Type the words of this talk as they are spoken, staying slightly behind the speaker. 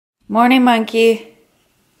Morning, monkey.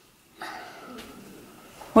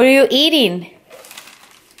 What are you eating?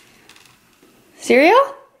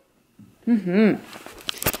 Cereal? Mm-hmm.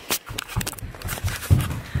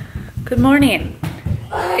 Good morning.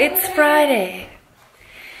 It's Friday.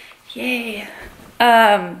 Yay.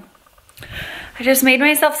 I just made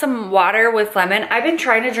myself some water with lemon. I've been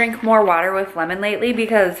trying to drink more water with lemon lately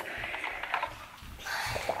because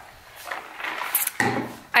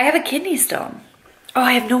I have a kidney stone. Oh,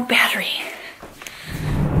 I have no battery.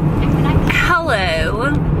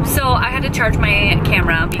 Hello. So I had to charge my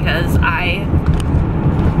camera because I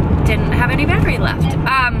didn't have any battery left.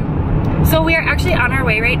 So we are actually on our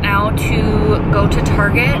way right now to go to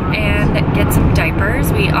Target and get some diapers.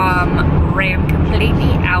 We ran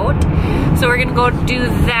completely out. So we're gonna go do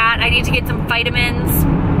that. I need to get some vitamins.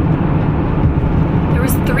 There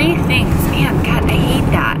was 3 things. Man, God, I hate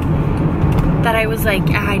that I was like,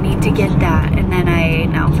 I need to get that, and then I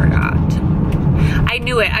now forgot. I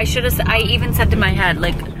knew it. I should have, I even said to my head,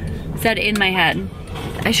 like, said in my head,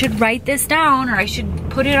 I should write this down or I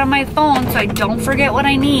should put it on my phone so I don't forget what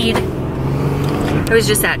I need. I was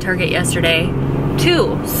just at Target yesterday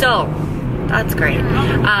too, so that's great.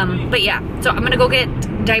 But yeah, so I'm gonna go get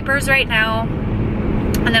diapers right now,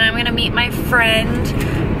 and then I'm gonna meet my friend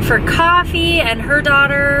for coffee and her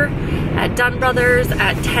daughter at Dunn Brothers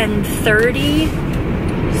at 10:30.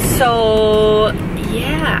 So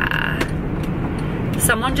yeah.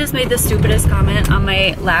 Someone just made the stupidest comment on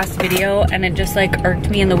my last video and it just like irked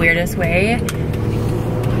me in the weirdest way.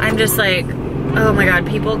 I'm just like, oh my God,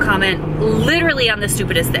 people comment literally on the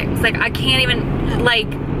stupidest things. Like I can't even, like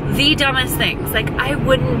the dumbest things. Like I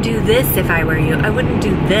wouldn't do this if I were you. I wouldn't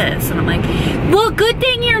do this. And I'm like, well, good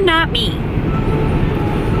thing you're not me.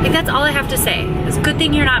 Like that's all I have to say. It's a good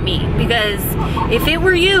thing you're not me, because if it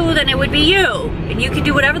were you, then it would be you. And you could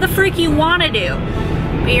do whatever the freak you want to do.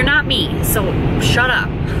 But you're not me, so shut up.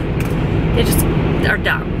 They just are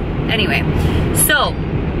dumb. Anyway, so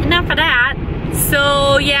enough of that.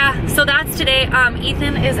 So yeah, so that's today.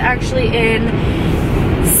 Ethan is actually in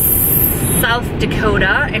South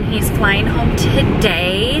Dakota and he's flying home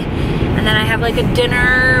today. And then I have like a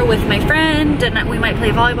dinner with my friend and we might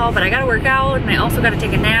play volleyball, but I gotta work out and I also gotta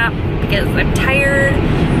take a nap because I'm tired.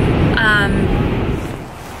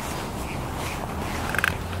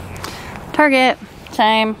 Target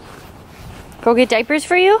time. Go get diapers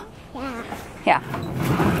for you? Yeah.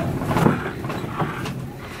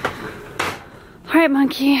 All right,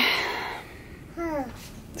 monkey.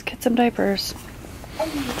 Let's get some diapers.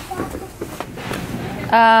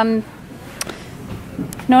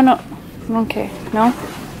 No. Okay, no.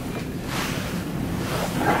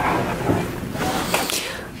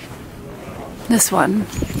 This one.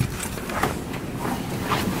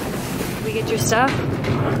 Did we get your stuff?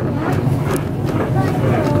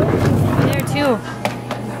 There too.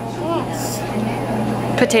 Yes.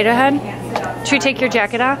 Potato Head? Should we take your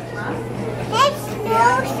jacket off?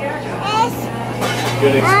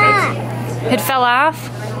 It fell off?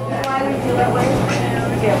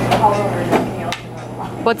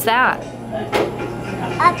 What's that?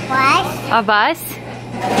 A bus. A bus?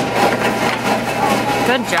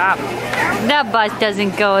 Good job. That bus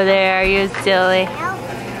doesn't go there, are you silly?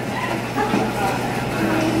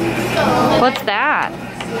 What's that?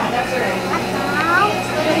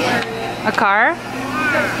 A car?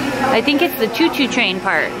 I think it's the choo-choo train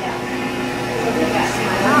part.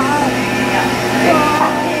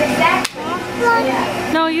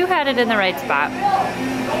 No, you had it in the right spot.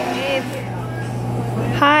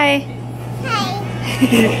 Hi. Hi.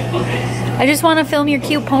 I just want to film your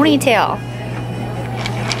cute ponytail.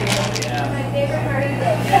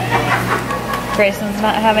 Grayson's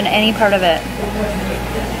not having any part of it.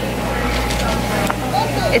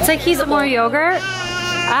 It's like he's more yogurt.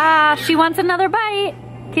 Ah, she wants another bite.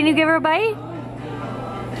 Can you give her a bite?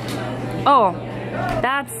 Oh,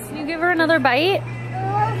 that's, can you give her another bite?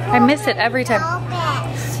 I miss it every time.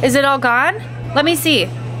 Is it all gone? Let me see.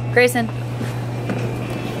 Grayson.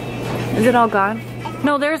 Is it all gone?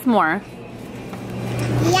 No, there's more.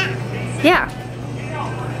 Yeah. Yeah.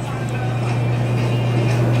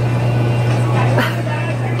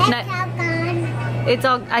 It's all gone. It's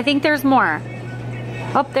all, I think there's more.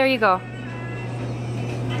 Oh, there you go.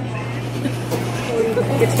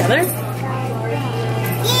 Get together?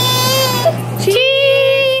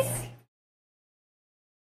 Cheese!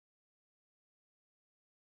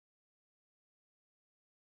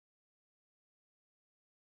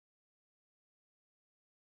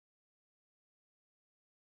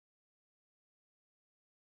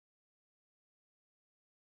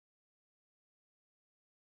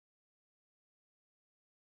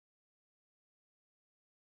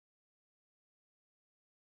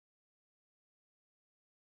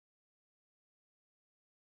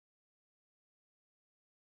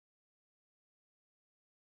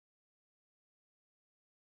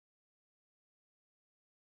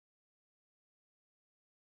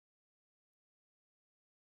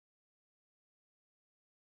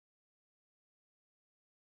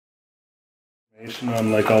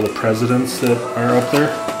 On like all the presidents that are up there.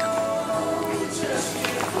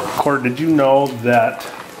 Court, did you know that?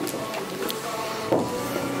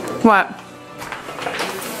 What?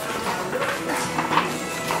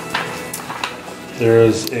 There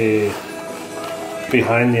is a,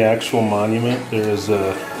 behind the actual monument, there is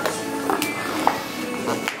a,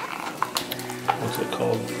 what's it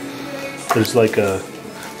called? There's like a,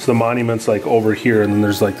 so the monument's like over here, and then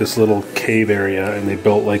there's like this little cave area, and they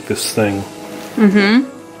built like this thing. Mm-hmm.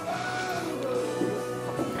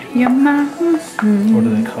 Your mama. What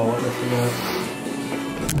do they call it? I forgot.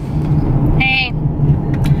 Hey.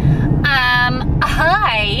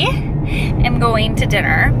 Hi. I'm going to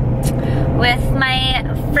dinner with my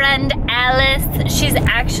friend Alice. She's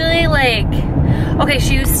actually like, okay,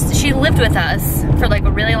 she lived with us for like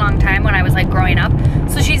a really long time when I was like growing up.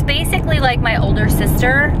 So she's basically like my older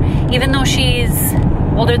sister, even though she's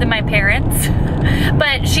older than my parents.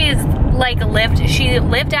 But she's like she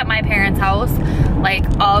lived at my parents' house like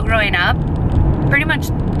all growing up. Pretty much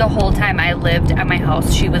the whole time I lived at my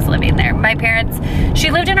house, she was living there.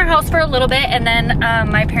 She lived in her house for a little bit, and then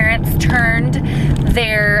my parents turned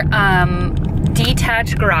their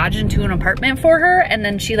detached garage into an apartment for her, and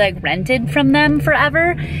then she like rented from them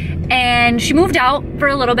forever, and she moved out for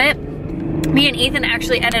a little bit. Me and Ethan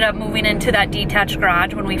actually ended up moving into that detached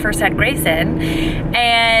garage when we first had Grayson,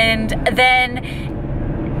 and then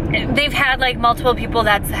they've had like multiple people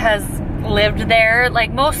that has lived there,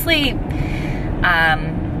 like mostly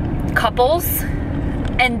couples,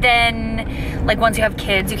 and then like once you have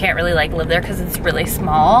kids you can't really like live there because it's really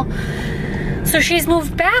small. So she's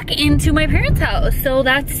moved back into my parents' house. So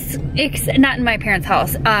that's, not in my parents'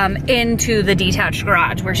 house, into the detached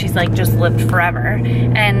garage where she's like just lived forever.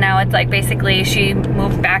 And now it's like basically she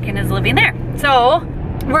moved back and is living there. So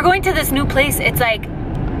we're going to this new place. It's like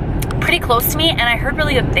pretty close to me, and I heard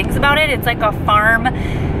really good things about it. It's like a farm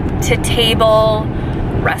to table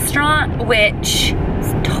restaurant, which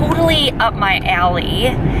is totally up my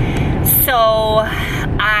alley. So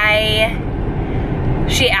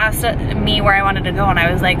she asked me where I wanted to go, and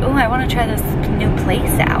I was like, oh, I want to try this new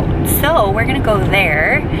place out. So we're gonna go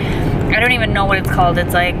there. I don't even know what it's called.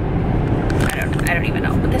 It's like, I don't even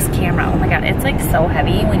know. But this camera, oh my god, it's like so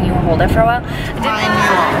heavy when you hold it for a while.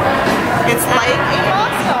 It's like a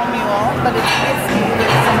Moscow mule, but it's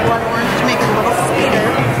with some blood orange to make it a little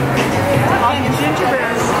sweeter. And ginger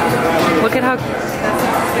beers. Look at how,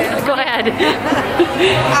 go ahead.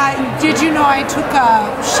 Did you know I took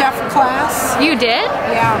a chef class? You did?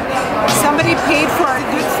 Yeah. Somebody paid for it, a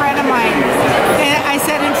good friend of mine. And I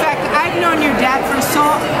said, in fact, I've known your dad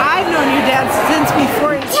since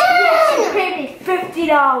before he paid me $50.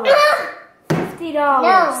 $50. No.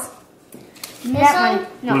 This one?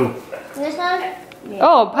 No. This one? Yeah.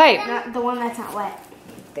 Oh, pipe. Not the one that's not wet.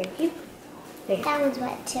 Thank you. That one's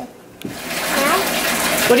wet too. Now?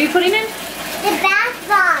 What are you putting in? The bath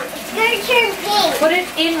bomb. It's gonna turn pink. Put it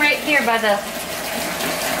in right here by the...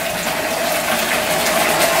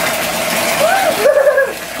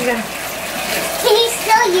 Can you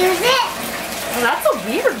still use it? Well, that's a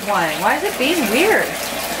weird one. Why is it being weird?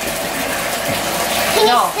 Can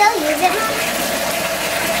you still use it, Mom?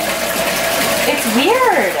 It's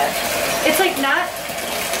weird. It's like not...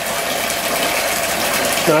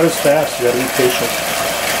 Not as fast, you gotta be patient.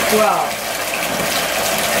 Well...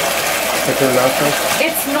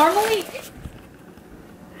 It's normally...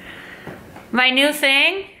 My new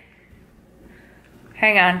thing...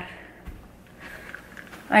 Hang on.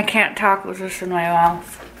 I can't talk with this in my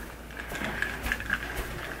mouth.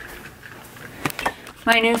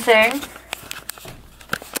 My new thing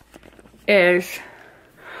is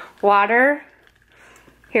water.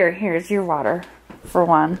 Here's your water for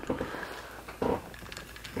one.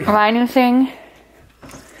 My new thing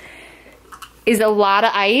is a lot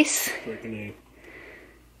of ice.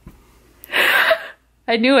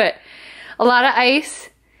 I knew it. A lot of ice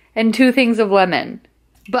and 2 things of lemon.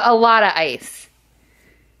 But a lot of ice.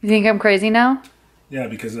 You think I'm crazy now? Yeah,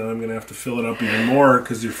 because now I'm going to have to fill it up even more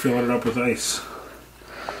because you're filling it up with ice.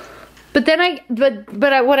 But then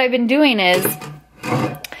what I've been doing is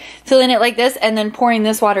filling it like this and then pouring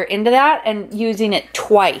this water into that and using it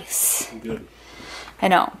twice. Good. I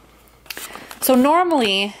know. So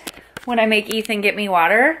normally when I make Ethan get me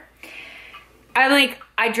water, I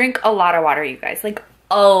drink a lot of water, you guys. Like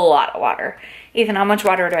a lot of water. Ethan, how much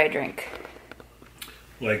water do I drink?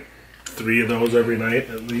 Like 3 of those every night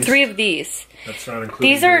at least. 3 of these. That's not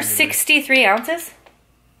including. These are 63 ounces.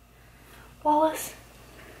 Wallace?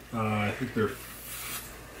 I think they're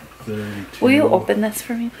 32. Will you open this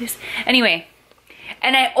for me, please? Anyway,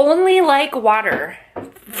 and I only like water,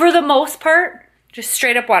 for the most part, Just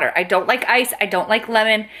straight up water. I don't like ice. I don't like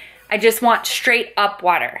lemon. I just want straight up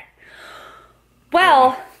water.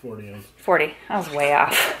 Well, 40 ounces. 40. I was way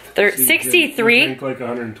off. 63. You drink like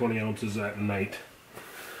 120 ounces at night.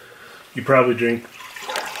 You probably drink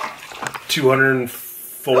 240.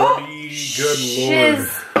 Good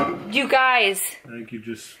Lord. You guys. I think you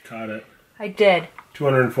just caught it. I did.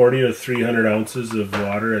 240 to 300 ounces of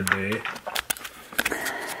water a day.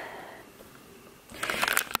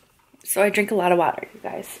 So I drink a lot of water, you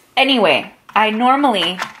guys. Anyway, I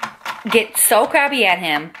normally get so crabby at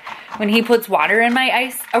him when he puts water in my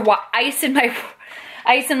ice, or ice in my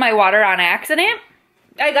water on accident.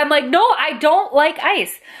 I'm like, no, I don't like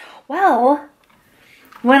ice. Well,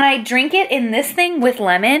 when I drink it in this thing with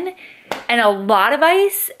lemon and a lot of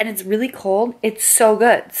ice and it's really cold, it's so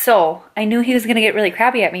good. So I knew he was gonna get really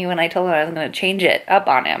crabby at me when I told him I was gonna change it up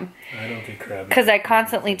on him. I don't get crabby. Because I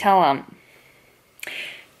constantly tell him,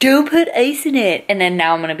 don't put ice in it. And then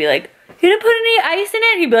now I'm gonna be like, you didn't put any ice in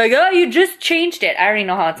it? He'd be like, oh, you just changed it. I already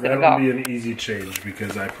know how it's gonna go. That'll be an easy change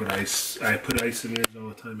because I put ice in yours all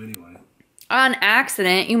the time anyway. On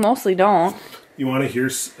accident, you mostly don't. You want to hear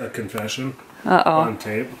a confession? Uh-oh. On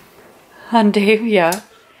tape? On Dave, yeah.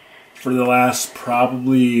 For the last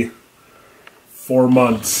probably 4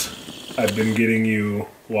 months, I've been getting you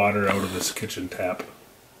water out of this kitchen tap.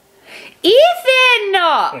 Ethan!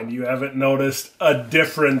 And you haven't noticed a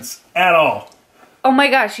difference at all. Oh my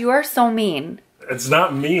gosh, you are so mean. It's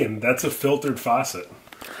not mean. That's a filtered faucet.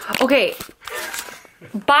 Okay.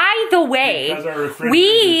 By the way, Because our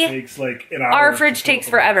refrigerator takes like an hour. Our fridge takes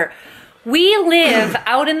forever. We live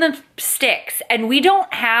out in the sticks and we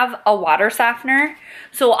don't have a water softener.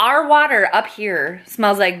 So our water up here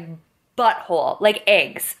smells like butthole, like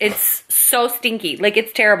eggs. It's so stinky, like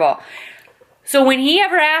it's terrible. So when he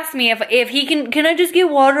ever asks me if he can I just get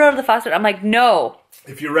water out of the faucet? I'm like, no.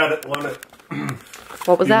 If you let it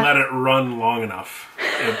What was you that? let it run long enough.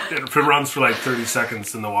 If it runs for like 30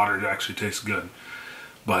 seconds, then the water actually tastes good.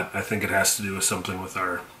 But I think it has to do with something with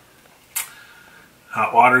our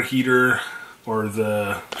hot water heater or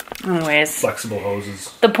the Anyways, flexible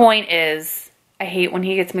hoses. the point is, I hate when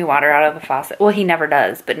he gets me water out of the faucet. Well, he never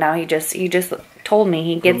does, but now he just told me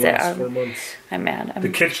he gets it. 4 months. I'm mad. The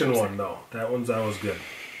kitchen one, though. That one's always good.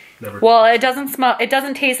 Never. Well, it doesn't smell. It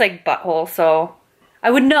doesn't taste like butthole, so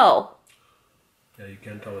I would know. Yeah, you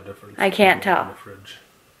can't tell the difference. I can't tell. In the fridge.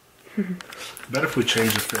 I bet if we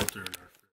change the filter.